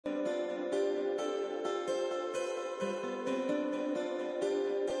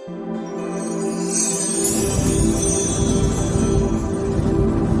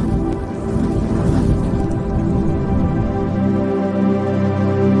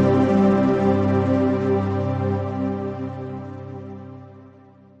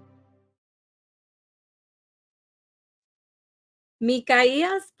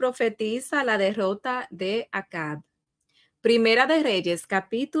Micaías profetiza la derrota de Acab. Primera de Reyes,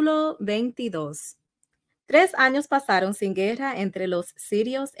 capítulo 22. 3 años pasaron sin guerra entre los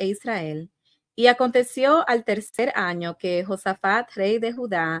sirios e Israel. Y aconteció al tercer año que Josafat, rey de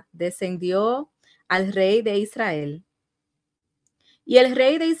Judá, descendió al rey de Israel. Y el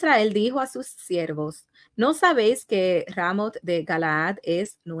rey de Israel dijo a sus siervos: ¿No sabéis que Ramot de Galaad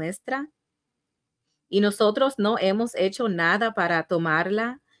es nuestra? Y nosotros no hemos hecho nada para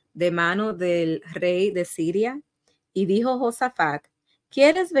tomarla de mano del rey de Siria. Y dijo Josafat: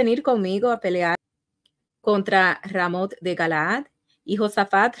 ¿Quieres venir conmigo a pelear contra Ramot de Galaad? Y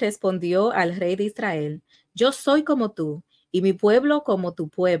Josafat respondió al rey de Israel: Yo soy como tú, y mi pueblo como tu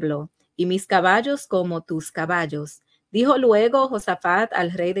pueblo, y mis caballos como tus caballos. Dijo luego Josafat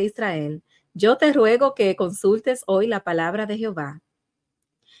al rey de Israel: Yo te ruego que consultes hoy la palabra de Jehová.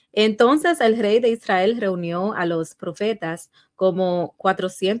 Entonces el rey de Israel reunió a los profetas, como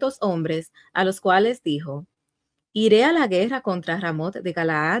 400 hombres, a los cuales dijo: ¿Iré a la guerra contra Ramot de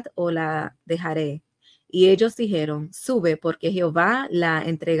Galaad o la dejaré? Y ellos dijeron: Sube, porque Jehová la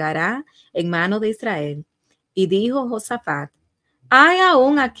entregará en mano de Israel. Y dijo Josafat: ¿Hay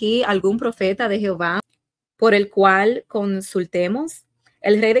aún aquí algún profeta de Jehová por el cual consultemos?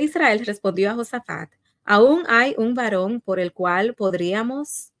 El rey de Israel respondió a Josafat: Aún hay un varón por el cual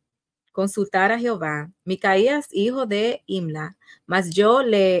podríamos consultar a Jehová, Micaías, hijo de Imla, mas yo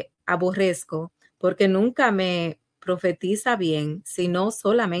le aborrezco, porque nunca me profetiza bien, sino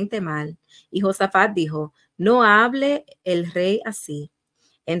solamente mal. Y Josafat dijo: No hable el rey así.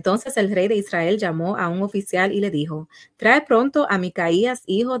 Entonces el rey de Israel llamó a un oficial y le dijo: Trae pronto a Micaías,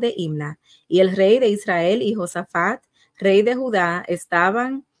 hijo de Imla. Y el rey de Israel y Josafat, rey de Judá,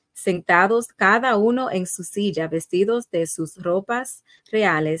 estaban sentados cada uno en su silla, vestidos de sus ropas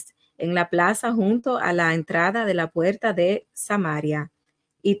reales, en la plaza junto a la entrada de la puerta de Samaria.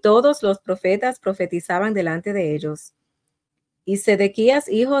 Y todos los profetas profetizaban delante de ellos. Y Sedequías,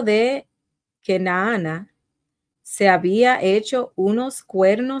 hijo de Kenaana, se había hecho unos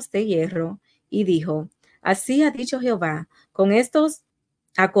cuernos de hierro y dijo: Así ha dicho Jehová, con estos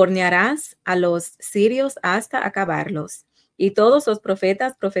acornearás a los sirios hasta acabarlos. Y todos los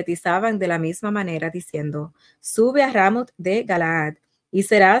profetas profetizaban de la misma manera, diciendo: Sube a Ramot de Galaad y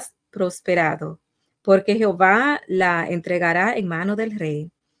serás prosperado, porque Jehová la entregará en mano del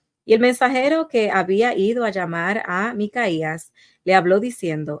rey. Y el mensajero que había ido a llamar a Micaías le habló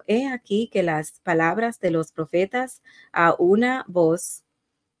diciendo: He aquí que las palabras de los profetas a una voz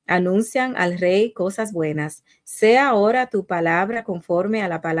anuncian al rey cosas buenas. Sea ahora tu palabra conforme a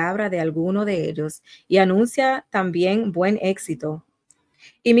la palabra de alguno de ellos, y anuncia también buen éxito.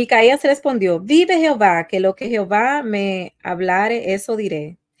 Y Micaías respondió: Vive Jehová, que lo que Jehová me hablare, eso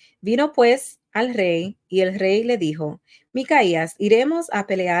diré. Vino pues al rey, y el rey le dijo: Micaías, ¿iremos a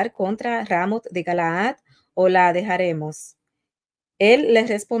pelear contra Ramot de Galaad o la dejaremos? Él le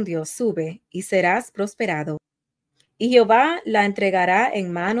respondió: Sube, y serás prosperado, y Jehová la entregará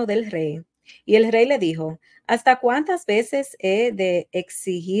en mano del rey. Y el rey le dijo: ¿Hasta cuántas veces he de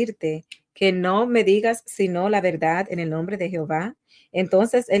exigirte que no me digas sino la verdad en el nombre de Jehová?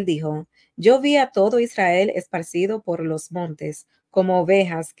 Entonces él dijo: Yo vi a todo Israel esparcido por los montes, como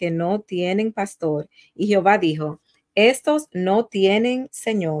ovejas que no tienen pastor. Y Jehová dijo: Estos no tienen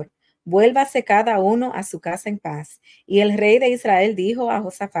señor. Vuélvase cada uno a su casa en paz. Y el rey de Israel dijo a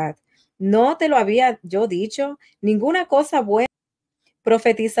Josafat: ¿No te lo había yo dicho? Ninguna cosa buena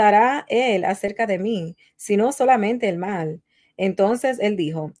profetizará él acerca de mí, sino solamente el mal. Entonces él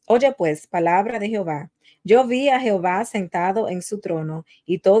dijo: Oye pues, palabra de Jehová. Yo vi a Jehová sentado en su trono,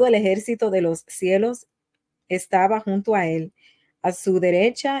 y todo el ejército de los cielos estaba junto a él, a su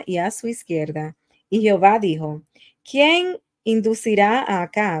derecha y a su izquierda. Y Jehová dijo: ¿Quién inducirá a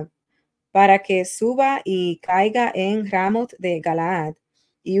Acab para que suba y caiga en Ramot de Galaad?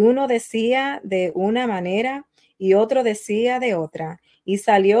 Y uno decía de una manera y otro decía de otra. Y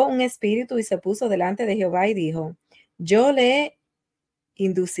salió un espíritu y se puso delante de Jehová y dijo: Yo le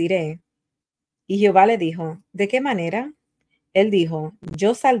induciré. Y Jehová le dijo: ¿De qué manera? Él dijo: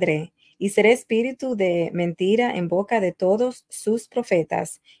 Yo saldré y seré espíritu de mentira en boca de todos sus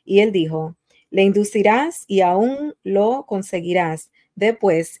profetas. Y él dijo: Le inducirás y aún lo conseguirás. Ve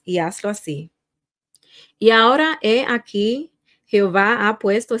pues y hazlo así. Y ahora he aquí, Jehová ha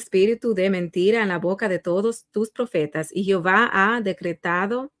puesto espíritu de mentira en la boca de todos tus profetas, y Jehová ha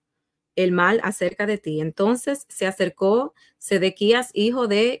decretado el mal acerca de ti. Entonces se acercó Sedequías, hijo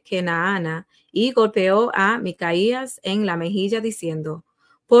de Kenaana, y golpeó a Micaías en la mejilla, diciendo: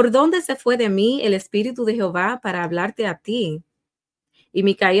 ¿Por dónde se fue de mí el espíritu de Jehová para hablarte a ti? Y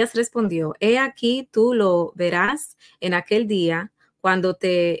Micaías respondió, he aquí tú lo verás en aquel día, cuando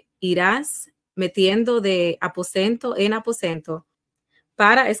te irás metiendo de aposento en aposento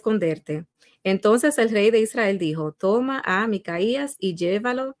para esconderte. Entonces el rey de Israel dijo, toma a Micaías y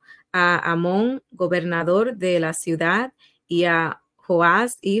llévalo a Amón, gobernador de la ciudad, y a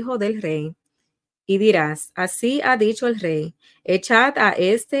Joás, hijo del rey. Y dirás, así ha dicho el rey, echad a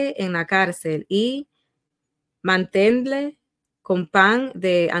este en la cárcel y manténle con pan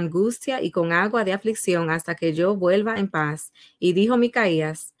de angustia y con agua de aflicción hasta que yo vuelva en paz. Y dijo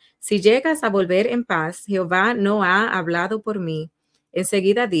Micaías, si llegas a volver en paz, Jehová no ha hablado por mí.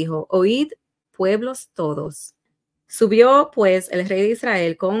 Enseguida dijo, oíd, pueblos todos. Subió pues el rey de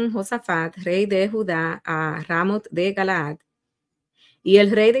Israel con Josafat, rey de Judá, a Ramot de Galaad. Y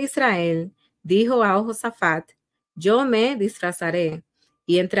el rey de Israel dijo a Josafat, yo me disfrazaré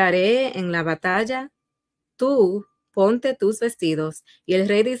y entraré en la batalla. Tú ponte tus vestidos. Y el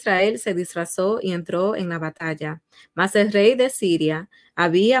rey de Israel se disfrazó y entró en la batalla. Mas el rey de Siria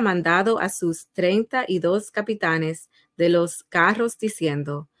había mandado a sus 32 capitanes de los carros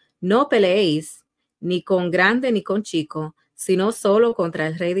diciendo, no peleéis ni con grande ni con chico, sino solo contra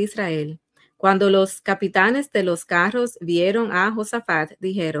el rey de Israel. Cuando los capitanes de los carros vieron a Josafat,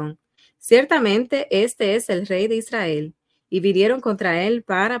 dijeron, ciertamente este es el rey de Israel. Y vinieron contra él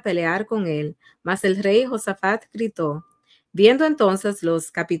para pelear con él. Mas el rey Josafat gritó. Viendo entonces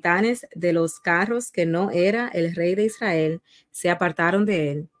los capitanes de los carros que no era el rey de Israel, se apartaron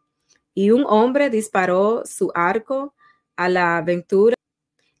de él. Y un hombre disparó su arco a la aventura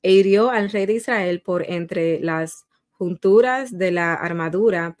e hirió al rey de Israel por entre las junturas de la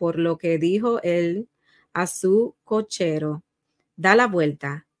armadura, por lo que dijo él a su cochero, da la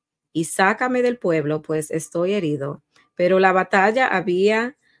vuelta y sácame del pueblo, pues estoy herido. Pero la batalla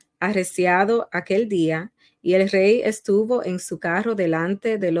había arreciado aquel día, y el rey estuvo en su carro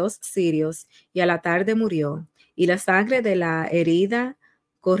delante de los sirios, y a la tarde murió, y la sangre de la herida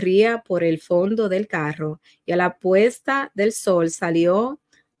corría por el fondo del carro, y a la puesta del sol salió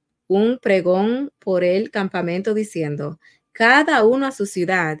un pregón por el campamento diciendo, cada uno a su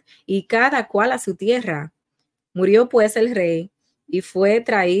ciudad y cada cual a su tierra. Murió pues el rey y fue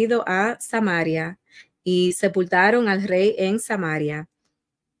traído a Samaria y sepultaron al rey en Samaria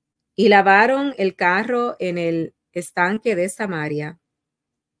y lavaron el carro en el estanque de Samaria.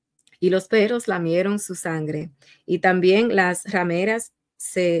 Y los perros lamieron su sangre y también las rameras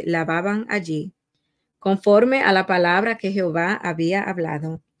se lavaban allí, conforme a la palabra que Jehová había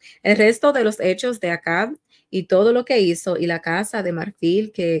hablado. El resto de los hechos de Acab y todo lo que hizo y la casa de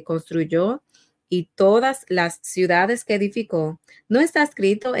marfil que construyó y todas las ciudades que edificó, ¿no está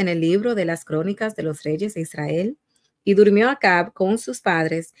escrito en el libro de las crónicas de los reyes de Israel? Y durmió Acab con sus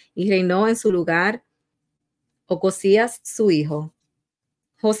padres y reinó en su lugar Ocosías su hijo.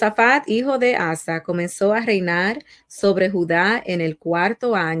 Josafat, hijo de Asa, comenzó a reinar sobre Judá en el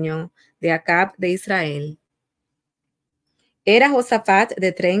 4º año de Acab de Israel. Era Josafat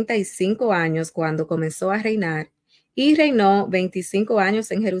de 35 años cuando comenzó a reinar y reinó 25 años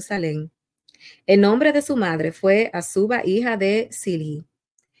en Jerusalén. El nombre de su madre fue Azuba, hija de Silhi,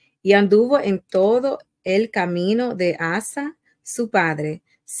 y anduvo en todo el camino de Asa, su padre,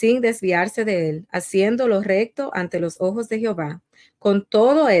 sin desviarse de él, haciendo lo recto ante los ojos de Jehová. Con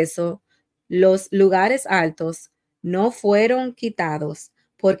todo eso, los lugares altos no fueron quitados,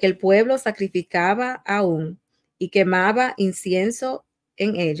 porque el pueblo sacrificaba aún y quemaba incienso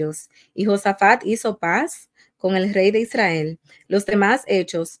en ellos. Y Josafat hizo paz con el rey de Israel. Los demás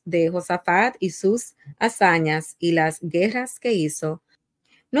hechos de Josafat y sus hazañas y las guerras que hizo,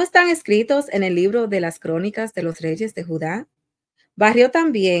 ¿no están escritos en el libro de las crónicas de los reyes de Judá? Barrió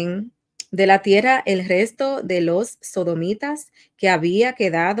también de la tierra el resto de los sodomitas que había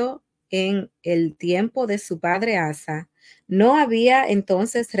quedado en el tiempo de su padre Asa. No había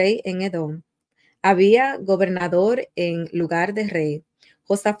entonces rey en Edom. Había gobernador en lugar de rey.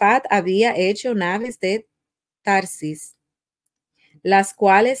 Josafat había hecho naves de Tarsis, las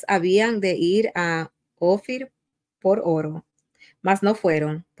cuales habían de ir a Ofir por oro, mas no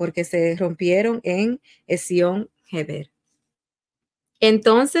fueron, porque se rompieron en Esión-Geber.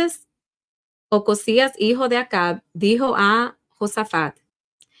 Entonces Ocosías, hijo de Acab, dijo a Josafat,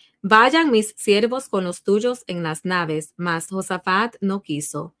 vayan mis siervos con los tuyos en las naves, mas Josafat no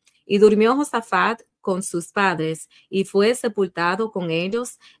quiso. Y durmió Josafat con sus padres y fue sepultado con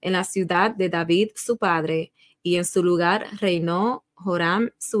ellos en la ciudad de David su padre, y en su lugar reinó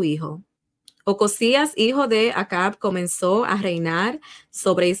Joram su hijo. Ocosías, hijo de Acab, comenzó a reinar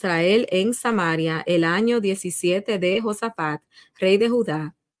sobre Israel en Samaria el año 17 de Josafat, rey de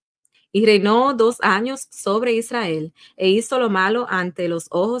Judá. Y reinó 2 años sobre Israel, e hizo lo malo ante los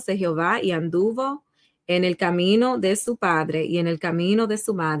ojos de Jehová, y anduvo en el camino de su padre, y en el camino de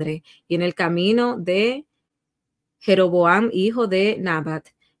su madre, y en el camino de Jeroboam, hijo de Nabat,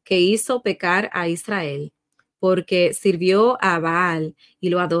 que hizo pecar a Israel, porque sirvió a Baal y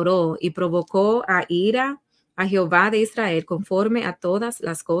lo adoró, y provocó a ira a Jehová de Israel, conforme a todas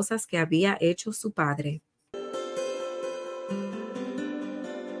las cosas que había hecho su padre.